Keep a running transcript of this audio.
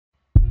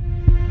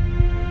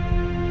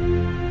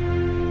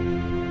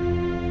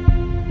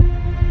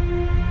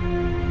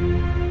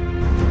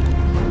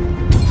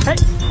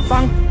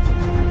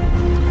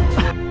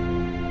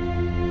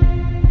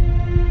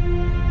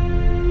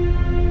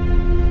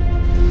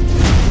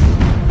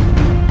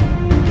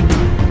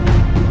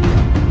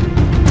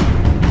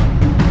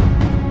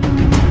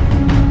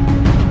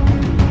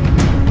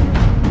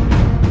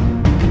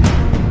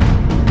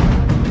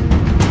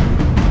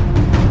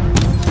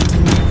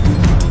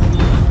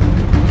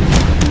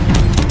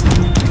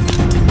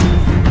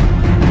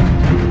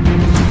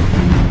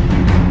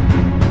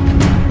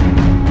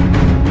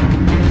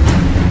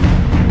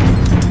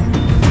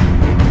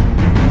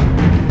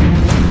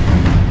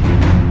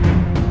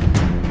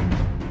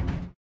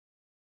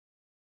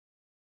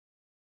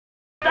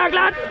Der er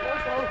klart!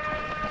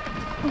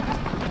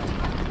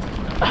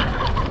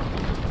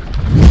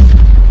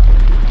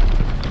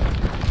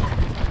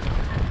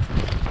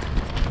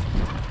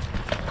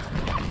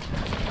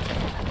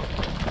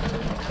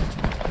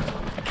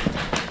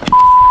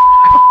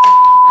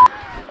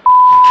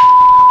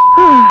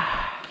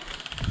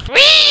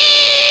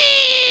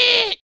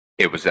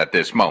 It was at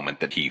this moment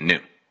that he knew.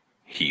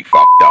 He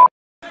fucked up.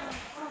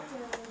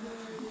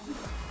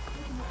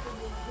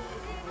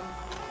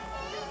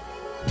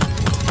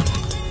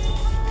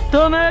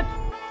 Done it!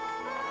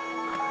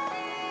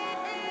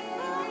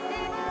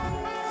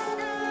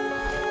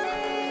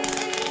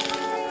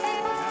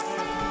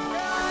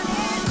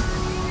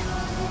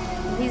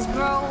 These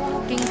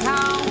broken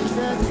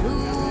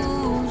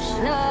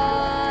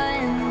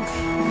constitutions,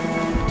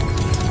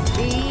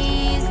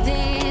 these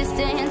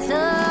distant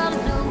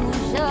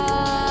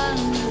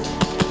illusions.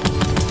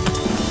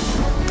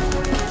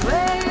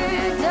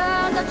 Where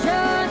does the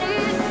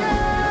journey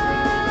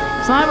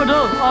start? Sniper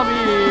død op i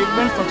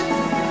venstre.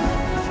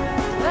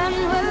 When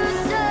we're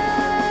so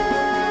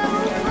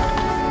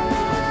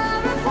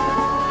far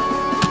apart,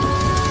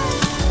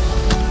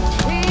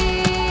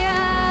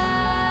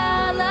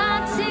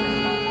 reality.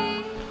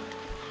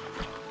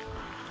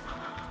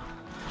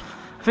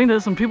 I think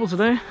there's some people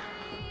today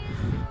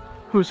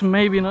who's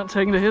maybe not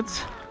taking the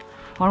hits.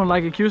 I don't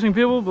like accusing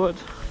people, but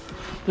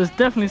there's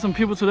definitely some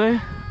people today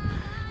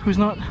who's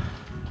not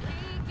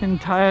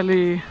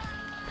entirely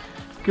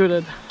good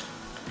at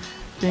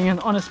being an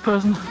honest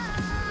person.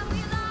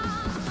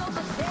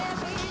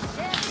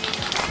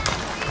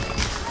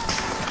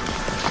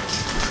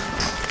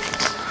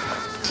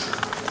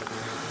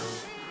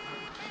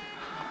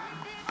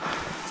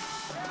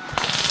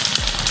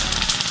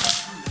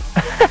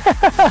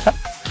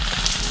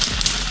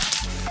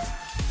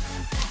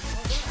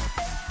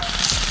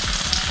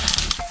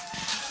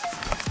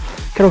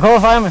 Kan du komme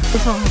og fejre med? Det er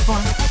sådan her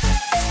foran.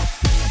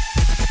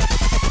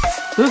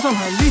 Det er sådan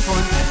her lige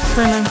foran.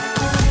 Sådan.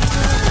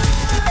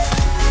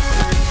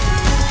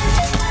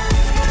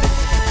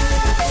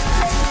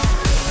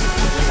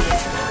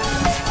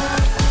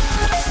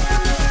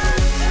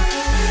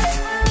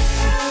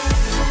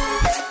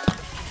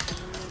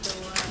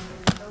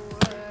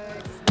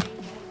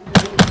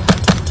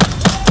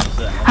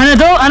 Han er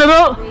død! Han er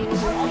død!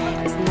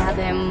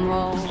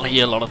 I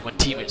hear a lot of my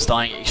teammates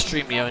dying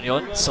extremely early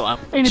on, so I'm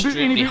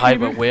extremely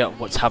hyper aware of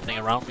what's happening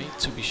around me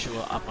to be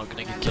sure I'm not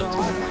gonna get killed.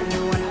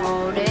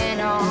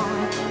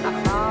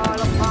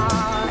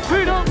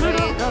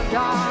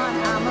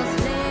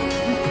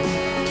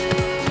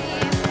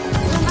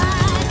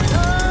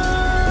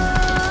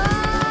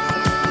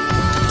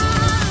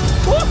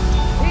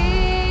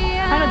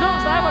 Han er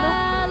død, sniper nu!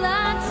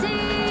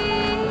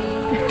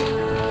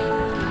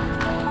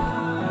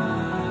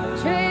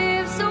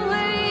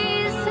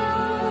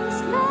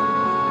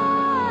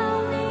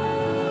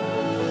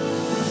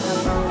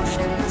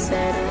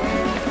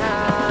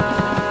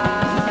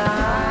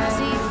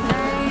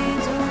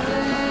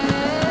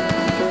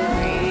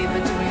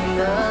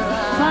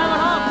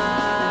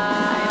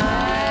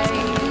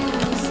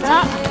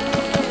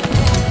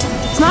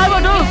 Sniper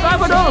død!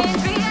 Sniper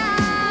død!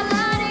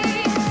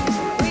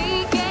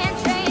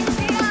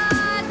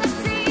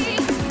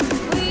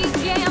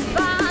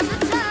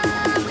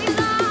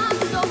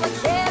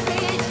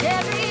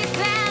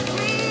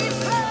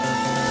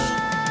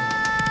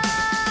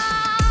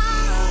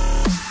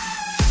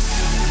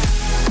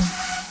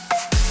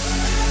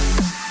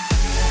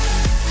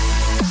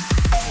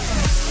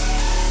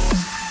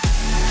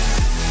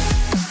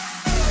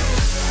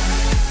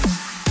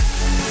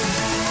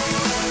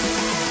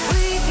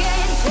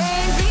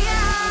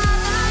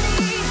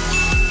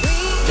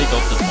 Take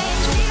off the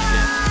bombs over the game.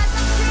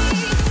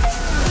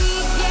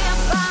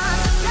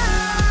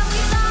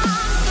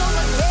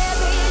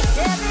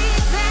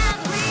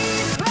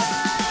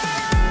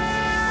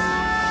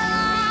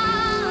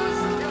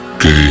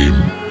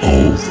 Game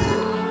over.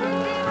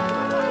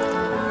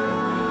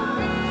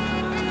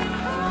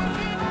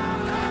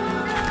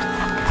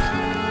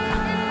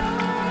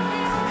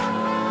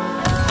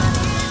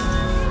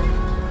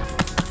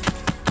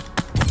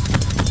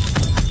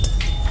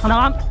 Han er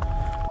ramt.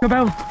 Kør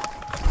bagud.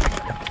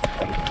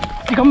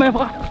 De kommer med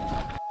herfra.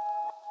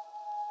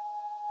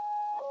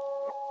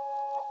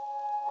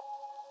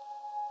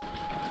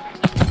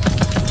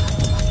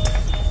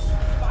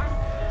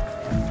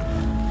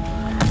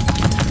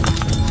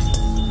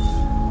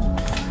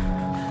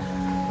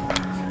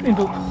 En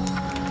død.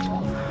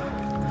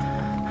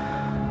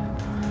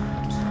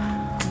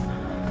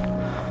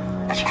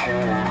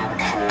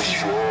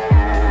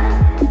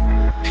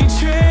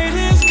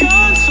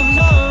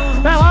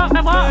 Herfra!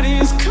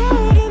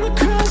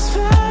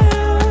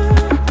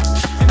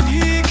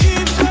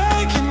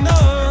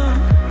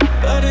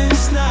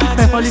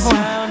 Herfra lige foran.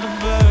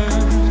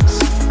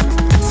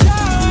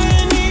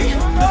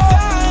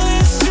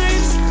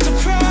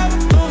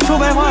 To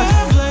bagfra.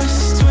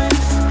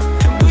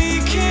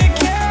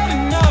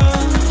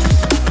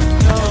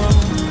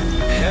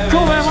 To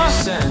bagfra.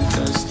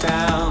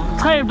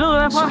 Tre døde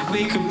herfra.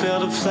 we could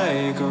build a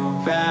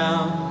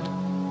playground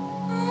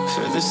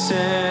for the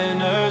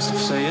sinners to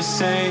play as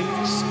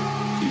saints.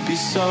 You'd be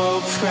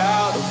so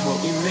proud of what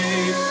we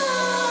made.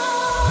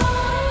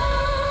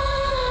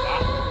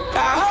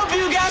 I hope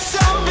you got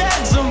some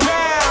beds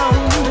around,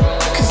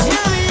 'cause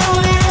you're the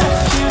only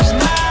refuge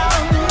now.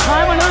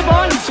 Nej, hvor nede i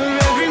bunden. For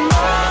every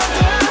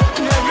mother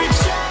and every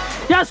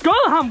child. Jeg har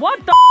skåret ham, what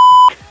the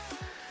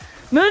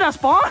nede i der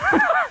spawn.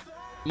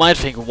 Might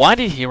think, why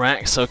did he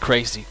rank so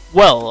crazy?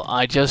 Well,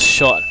 I just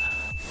shot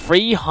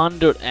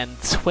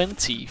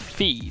 320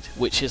 feet,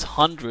 which is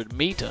 100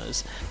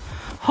 meters.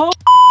 Hold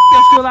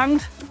jeg skød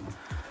langt.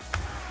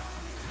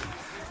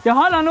 Jeg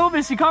holder nu,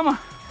 hvis I kommer.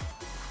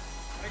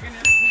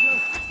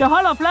 Jeg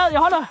holder flad, jeg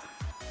holder.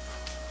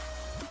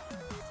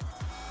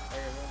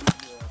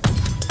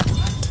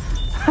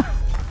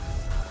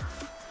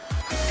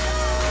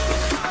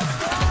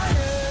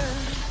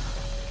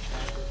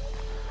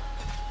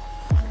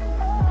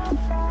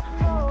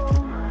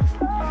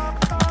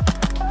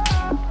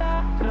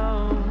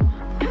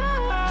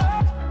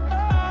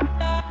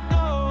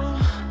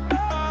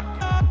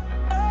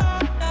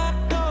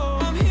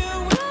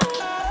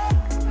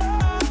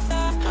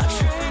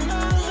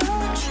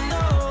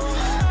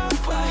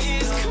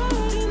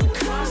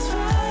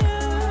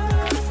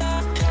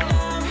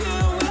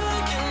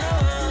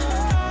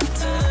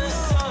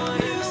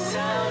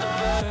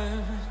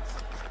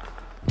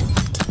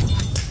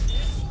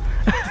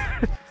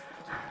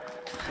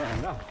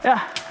 Ja.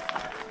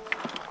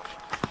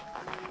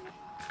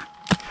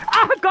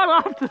 Ah, godt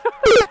ramt!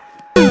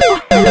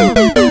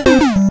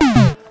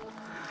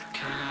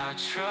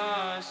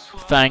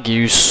 Thank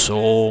you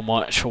so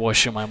much for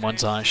watching my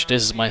montage.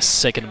 This is my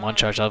second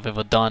montage I've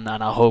ever done,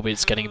 and I hope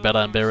it's getting better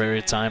and better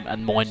every time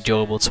and more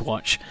enjoyable to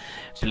watch.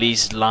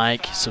 Please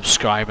like,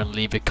 subscribe and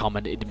leave a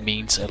comment. It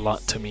means a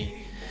lot to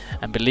me.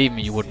 And believe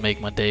me, you would make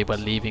my day by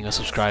leaving or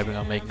subscribing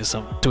or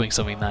doing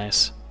something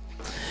nice.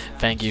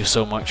 Thank you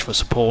so much for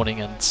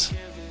supporting, and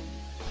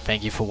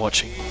thank you for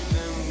watching.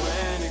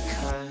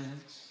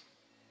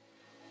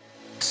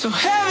 So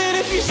heaven,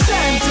 if you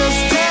sent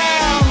us down.